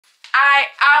I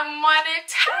am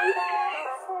monetized.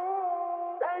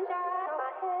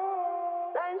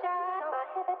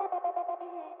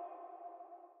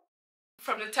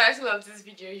 From the title of this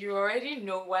video, you already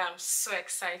know why I'm so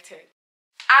excited.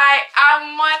 I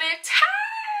am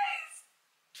monetized.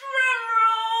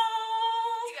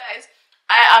 Drumroll. Guys,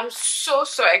 I am so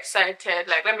excited.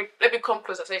 Like, let me come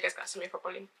closer so you guys can see me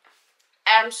properly.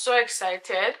 I am so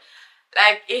excited.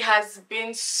 Like, it has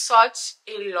been such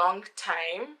a long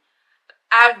time.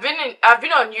 I've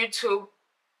been on YouTube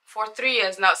for 3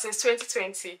 years now, since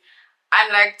 2020. And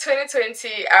like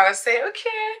 2020, I was saying,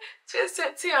 okay,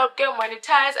 2020 I'll get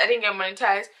monetized. I didn't get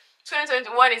monetized.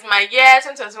 2021 is my year.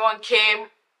 2021 came,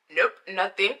 nope,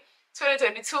 nothing.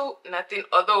 2022, nothing.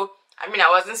 Although, I mean, I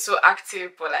wasn't so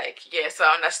active, but like, yeah, so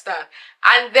I understand.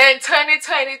 And then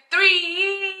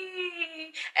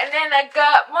 2023, and then I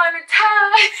got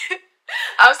monetized.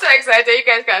 I'm so excited. You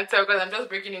guys can tell because I'm just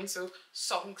breaking into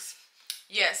songs.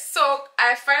 Yes, so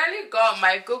I finally got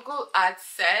my Google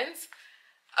AdSense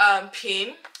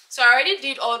pin. So I already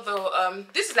did all the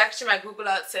this is actually my Google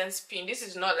AdSense pin. This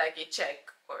is not like a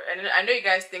check, or I know you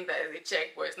guys think that it's a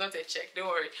check, but it's not a check. Don't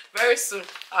worry, very soon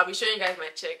I'll be showing you guys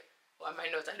my check, or I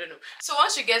might not, I don't know. So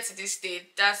once you get to this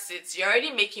stage, that's it. You're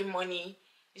already making money.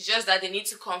 It's just that they need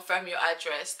to confirm your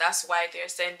address. That's why they're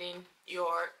sending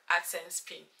your AdSense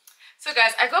pin. So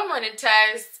guys, I got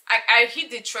monetized. I hit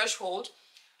the threshold.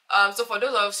 So for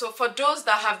those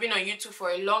that have been on YouTube for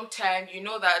a long time, you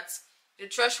know that the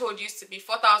threshold used to be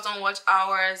 4,000 watch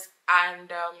hours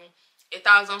and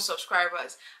 1,000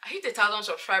 subscribers. I hit 1,000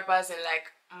 subscribers in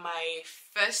like my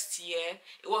first year.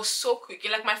 It was so quick.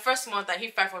 In like my first month, I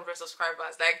hit 500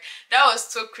 subscribers. Like, that was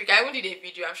so quick. I even did a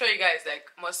video. I'm sure you guys,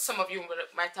 like, some of you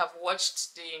might have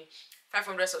watched the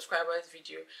 500 subscribers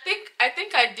video. I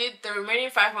think I did the remaining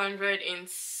 500 in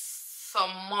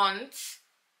some months.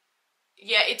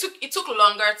 Yeah, it took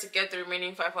longer to get the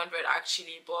remaining 500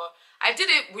 actually, but I did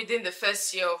it within the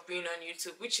first year of being on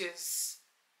YouTube, which is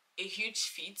a huge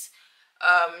feat.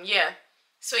 Yeah.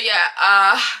 So yeah,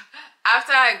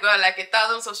 after I got like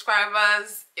 1,000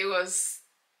 subscribers, it was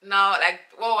now like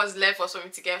what was left was for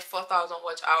me to get 4,000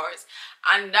 watch hours,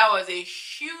 and that was a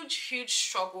huge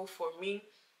struggle for me.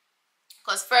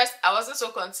 Because first, I wasn't so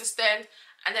consistent,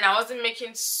 and then I wasn't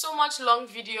making so much long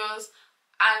videos,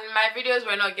 and my videos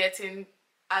were not getting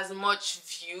as much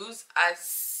views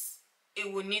as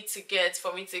it would need to get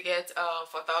for me to get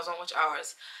 4,000 watch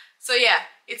hours. So yeah,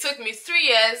 it took me 3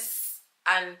 years,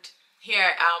 and here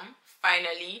I am,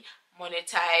 finally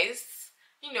monetized.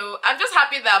 You know, I'm just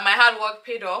happy that my hard work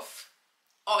paid off,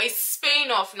 or it's paying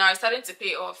off now. It's starting to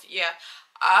pay off. Yeah.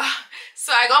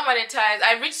 So I got monetized.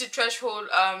 I reached the threshold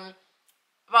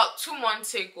about 2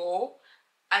 months ago,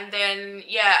 and then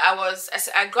yeah, I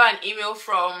got an email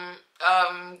from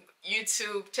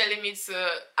YouTube telling me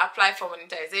to apply for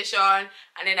monetization,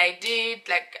 and then I did.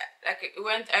 I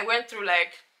went through,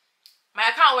 like, my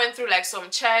account went through like some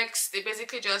checks. They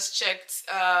basically just checked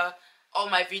all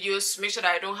my videos to make sure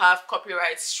that I don't have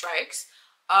copyright strikes.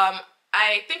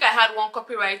 I think I had one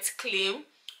copyright claim,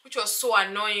 which was so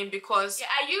annoying because yeah,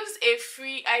 I used a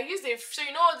so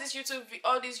you know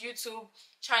all these YouTube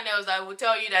channels that will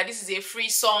tell you that this is a free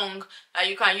song that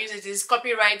you can use. It is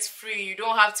copyright free, you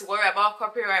don't have to worry about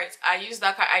copyright. I used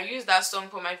that song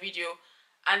for my video,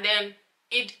 and then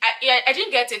I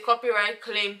didn't get a copyright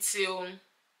claim till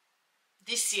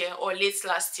this year or late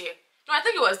last year. No, I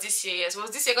think it was this year. Yes, it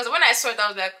was this year, because when I saw it, I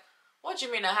was like, what do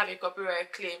you mean I have a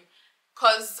copyright claim?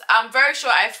 Because I'm very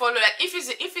sure I follow, like, if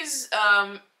it's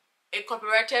a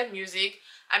copyrighted music,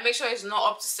 I make sure it's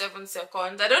not up to 7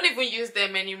 seconds. I don't even use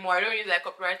them anymore. I don't use like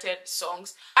copyrighted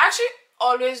songs. I actually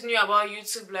always knew about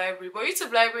YouTube Library, but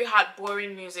YouTube Library had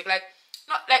boring music. Like,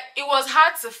 not like, it was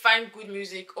hard to find good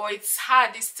music, or it's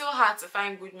still hard to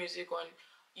find good music on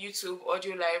YouTube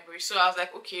Audio Library. So I was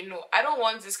like, okay, no, I don't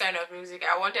want this kind of music.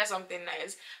 I wanted something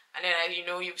nice. And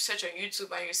then you search on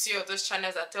YouTube and you see all those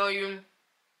channels that tell you,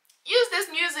 use this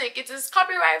music, it is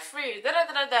copyright free, da da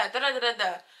da da da da da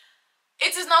da.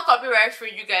 It is not copyright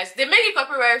free, you guys. They make it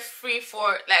copyright free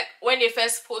for like when they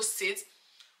first post it,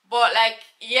 but like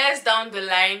years down the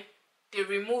line they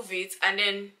remove it, and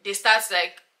then they start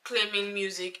like claiming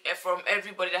music from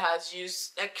everybody that has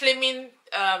used, like claiming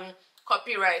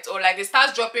copyright, or like they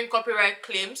start dropping copyright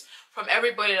claims from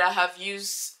everybody that have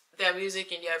used their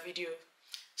music in their video.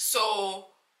 So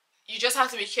you just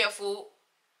have to be careful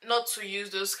not to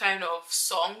use those kind of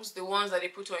songs, the ones that they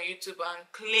put on YouTube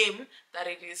and claim that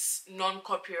it is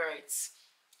non-copyright.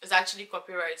 It's actually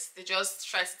copyright. They just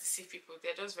try to deceive people.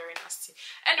 They're just very nasty.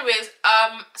 Anyways,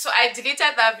 so I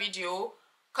deleted that video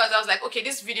because I was like, okay,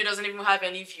 this video doesn't even have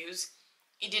any views.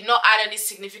 it did not add any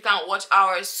significant watch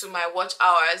hours to my watch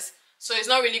hours, so it's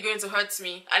not really going to hurt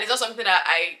me, and it's not something that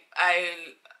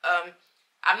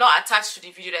I'm not attached to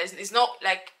the video. It's not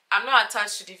like I'm not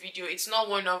attached to the video. It's not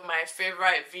one of my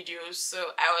favorite videos,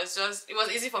 so it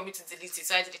was easy for me to delete it,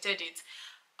 so I deleted it.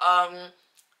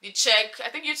 The check, I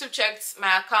think YouTube checked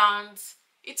my account.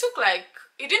 It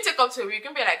didn't take up to a week,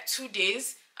 maybe like 2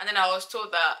 days, and then I was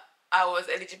told that I was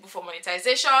eligible for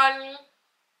monetization.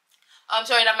 I'm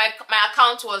sorry, that my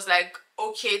account was like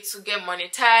okay to get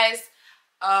monetized.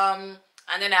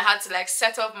 And then I had to like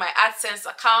set up my AdSense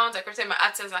account. I created my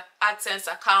AdSense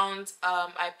account.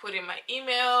 I put in my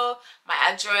email, my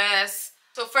address.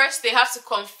 So first they have to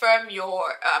confirm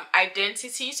your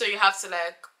identity. So you have to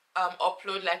like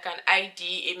upload like an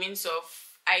ID, a means of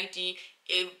ID,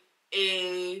 a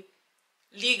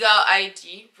legal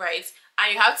ID, right?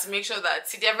 And you have to make sure that,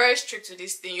 see, they're very strict to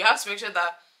this thing. You have to make sure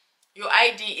that your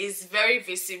ID is very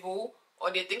visible,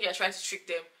 or they think you're trying to trick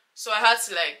them. So I had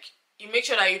to like, you make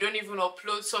sure that you don't even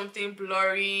upload something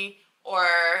blurry or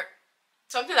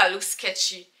something that looks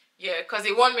sketchy. Yeah, because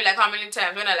they warned me like how many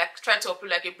times when I like tried to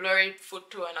upload like a blurry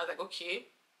photo, and I was like, okay,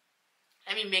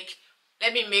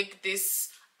 let me make this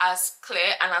as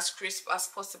clear and as crisp as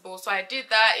possible. So I did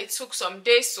that. It took some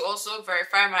days to also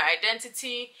verify my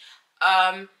identity.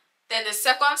 Then the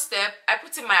second step, I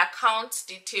put in my account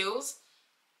details.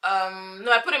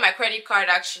 No, I put in my credit card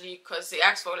actually, because they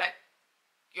asked for like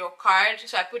your card.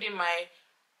 So I put in my,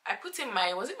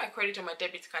 was it my credit or my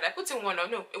debit card? I put in one, or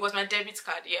no, it was my debit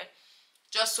card, yeah.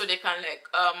 Just so they can like,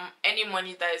 any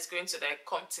money that is going to like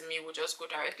come to me will just go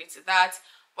directly to that.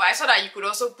 But I saw that you could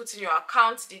also put in your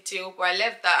account detail, but I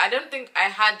left that. I don't think I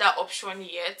had that option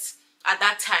yet at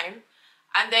that time.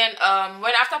 And then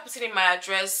when after putting in my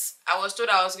address, I was told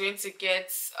I was going to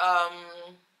get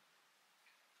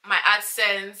my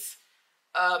AdSense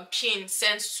pin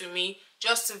sent to me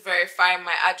just to verify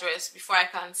my address before I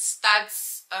can start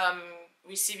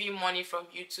receiving money from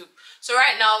YouTube. So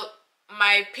right now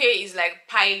my pay is like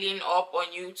piling up on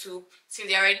YouTube till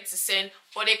they're ready to send,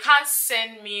 but they can't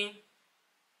send me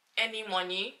any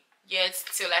money yet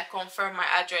till I confirm my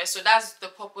address. So that's the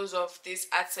purpose of this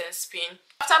AdSense pin.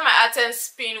 After my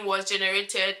AdSense pin was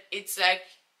generated, it's like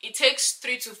it takes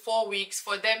 3 to 4 weeks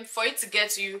for it to get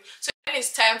to you. So when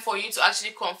it's time for you to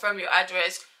actually confirm your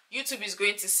address, YouTube is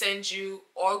going to send you,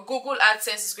 or Google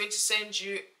AdSense is going to send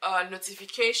you a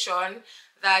notification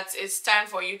that it's time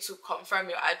for you to confirm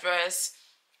your address.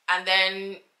 And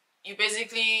then you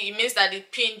basically, it means that the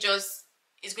pin just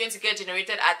is going to get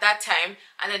generated at that time,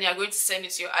 and then you're going to send it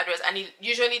to your address, and it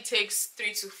usually takes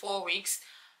 3 to 4 weeks.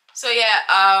 So yeah,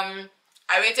 I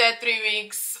waited 3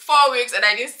 weeks, 4 weeks, and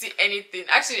I didn't see anything.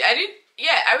 Actually, I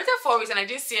waited 4 weeks and I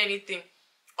didn't see anything.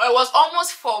 Or it was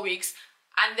almost 4 weeks,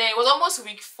 and then it was almost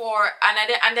week 4, and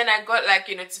then I got like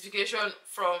a notification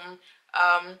from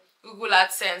Google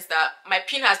AdSense that my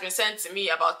pin has been sent to me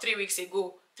about 3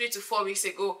 to 4 weeks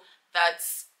ago, that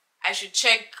I should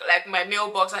check like my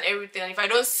mailbox and everything, and if I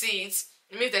don't see it,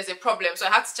 it means there's a problem. So I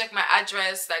had to check my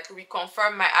address, like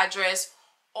reconfirm my address,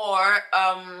 or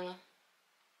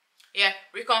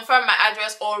reconfirm my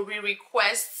address, or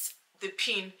re-request the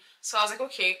pin. So I was like,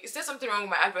 okay, is there something wrong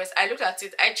with my address? I looked at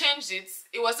it, I changed it,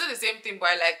 it was still the same thing,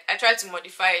 but I tried to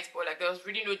modify it, but like there was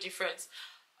really no difference.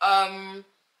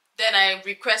 Then I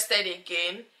requested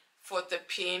again for the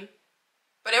pin,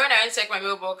 but then when I went to check my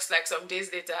mailbox like some days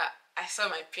later, I saw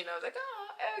my pin. I was like, oh,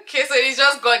 okay, so it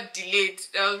just got delayed.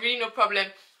 There was really no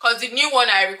problem, because the new one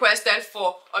I requested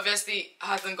for obviously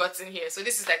hasn't gotten here. So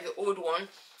this is like the old one,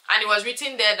 and it was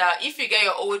written there that if you get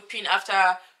your old pin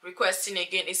after requesting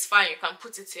again, it's fine, you can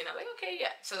put it in. I'm like, okay,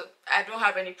 yeah, so I don't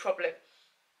have any problem.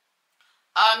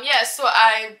 Yeah, so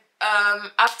I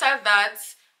after that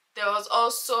there was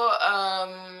also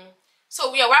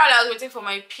so yeah, while I was waiting for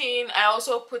my pin, I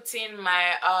also put in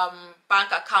my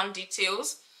bank account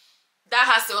details. That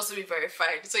has to also be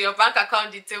verified. So your bank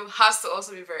account detail has to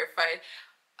also be verified.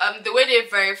 The way they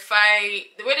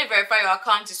verify your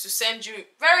account is to send you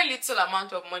very little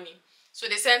amount of money. So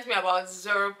they sent me about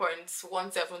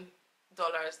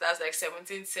 $0.17. That's like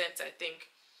 17 cents, I think.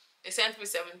 They sent me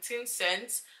 17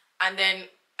 cents, and then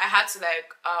I had to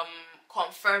like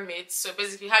confirm it. So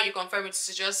basically how you confirm it is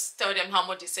to just tell them how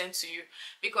much they sent to you,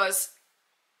 because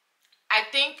I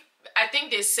think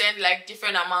they send like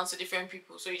different amounts to different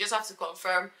people, so you just have to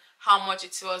confirm how much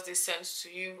it was they sent to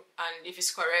you, and if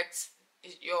it's correct,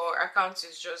 your account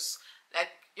is just like,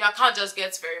 your account just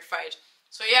gets verified.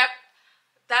 So yeah,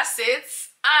 that's it,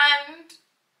 and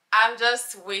I'm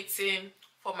just waiting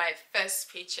for my first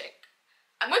paycheck.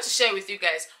 I'm going to share with you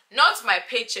guys, not my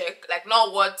paycheck, like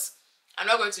not what I'm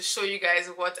not going to show you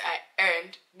guys what I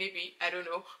earned. Maybe, I don't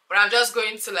know. But I'm just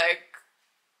going to like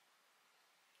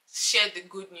share the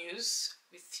good news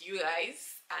with you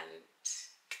guys. And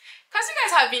because you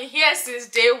guys have been here since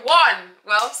day one.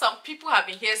 Well, some people have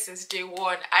been here since day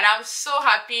one. And I'm so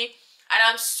happy. And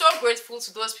I'm so grateful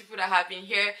to those people that have been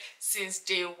here since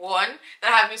day one.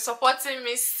 That have been supporting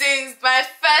me since my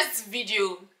first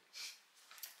video.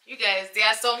 You guys, there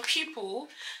are some people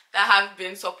that have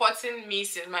been supporting me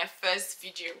since my first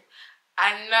video.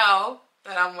 And now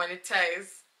that I'm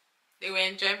monetized, they will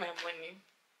enjoy my money.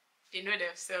 They know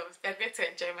themselves. They're going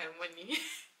to enjoy my money.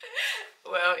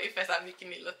 Well, if I start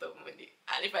making a lot of money.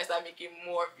 And if I start making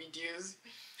more videos.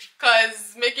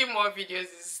 Because making more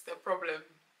videos is the problem.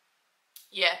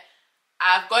 Yeah.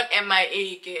 I've got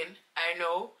MIA again. I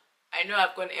know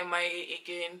I've gone MIA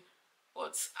again.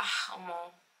 But,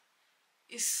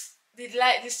 it's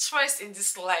the stress in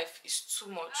this life is too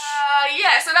much.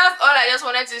 Yeah, so that's all I just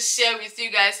wanted to share with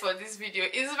you guys for this video.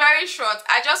 It's very short.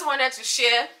 I just wanted to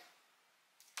share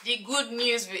the good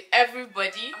news with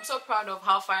everybody. I'm so proud of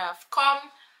how far I've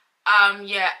come.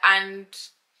 Yeah, and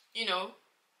you know,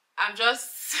 I'm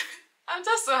just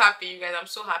so happy, you guys. I'm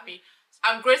so happy.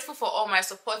 I'm grateful for all my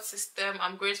support system.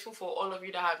 I'm grateful for all of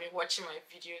you that have been watching my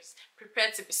videos.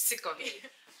 Prepared to be sick of it.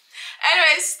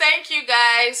 Anyways, thank you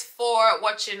guys for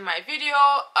watching my video.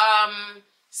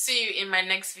 See you in my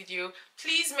next video.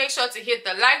 Please make sure to hit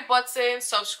the like button,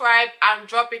 subscribe, and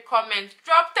drop a comment.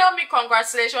 Tell me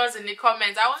congratulations in the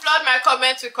comments. I want to flood my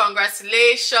comments with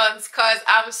congratulations because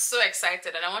I'm so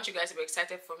excited and I want you guys to be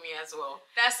excited for me as well.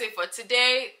 That's it for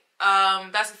today.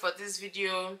 That's it for this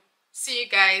video. See you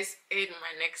guys in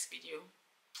my next video.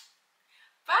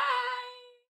 Bye.